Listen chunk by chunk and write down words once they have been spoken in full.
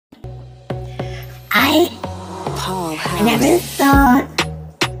I never thought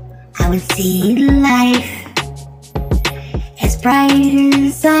I would see life as bright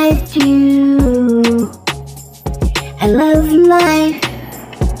as I do. I love life,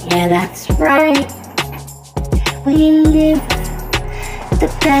 yeah, that's right. We live the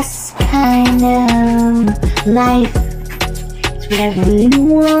best kind of life. It's whatever we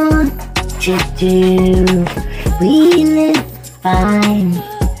want to do. We live fine,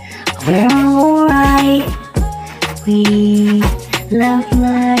 we're alright. We love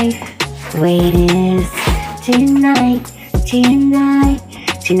life the way it is tonight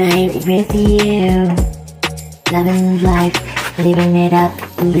with you. Loving life, living it up,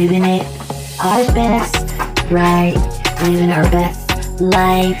 living it our best, right? Living our best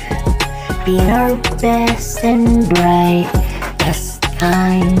life, being our best and bright. Best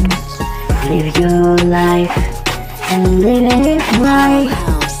times, live your life and live it right.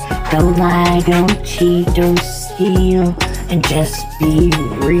 Don't lie, don't cheat, don't steal, and just be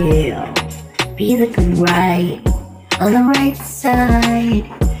real. Be the right, on the right side.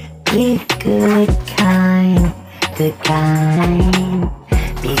 Be a good kind, good kind.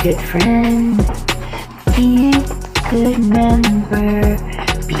 Be a good friend, be a good member,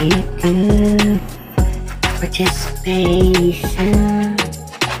 be a good participation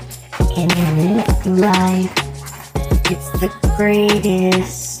in this life. It's the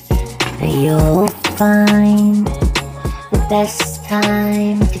greatest that you'll find. The best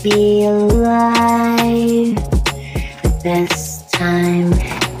time to be alive. The best time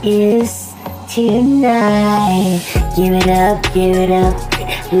is tonight. Give it up, give it up.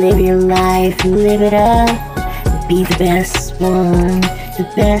 Live your life, live it up. Be the best one, the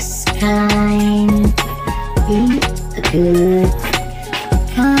best kind. Be a good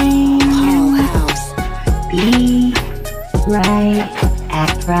kind. Be right,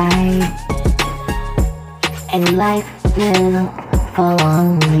 act right, and life will fall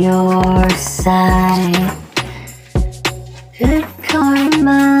on your side. Good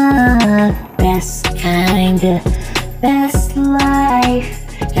karma, best kind of best life.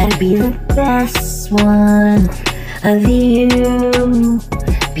 Gotta be the best one of you.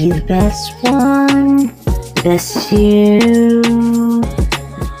 Be the best one, best you,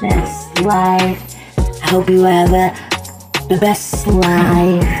 best life. I hope you have the best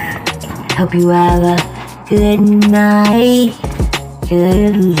life. Hope you have a good night,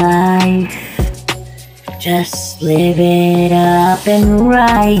 good life. Just live it up and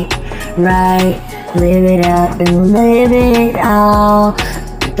right. Live it up and live it all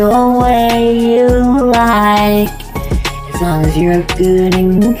the way you like. As long as you're good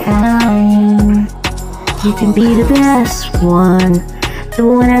and kind, you can be the best one, the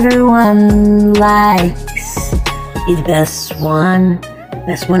one everyone likes. Be the best one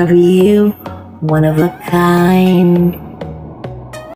of you, one of a kind.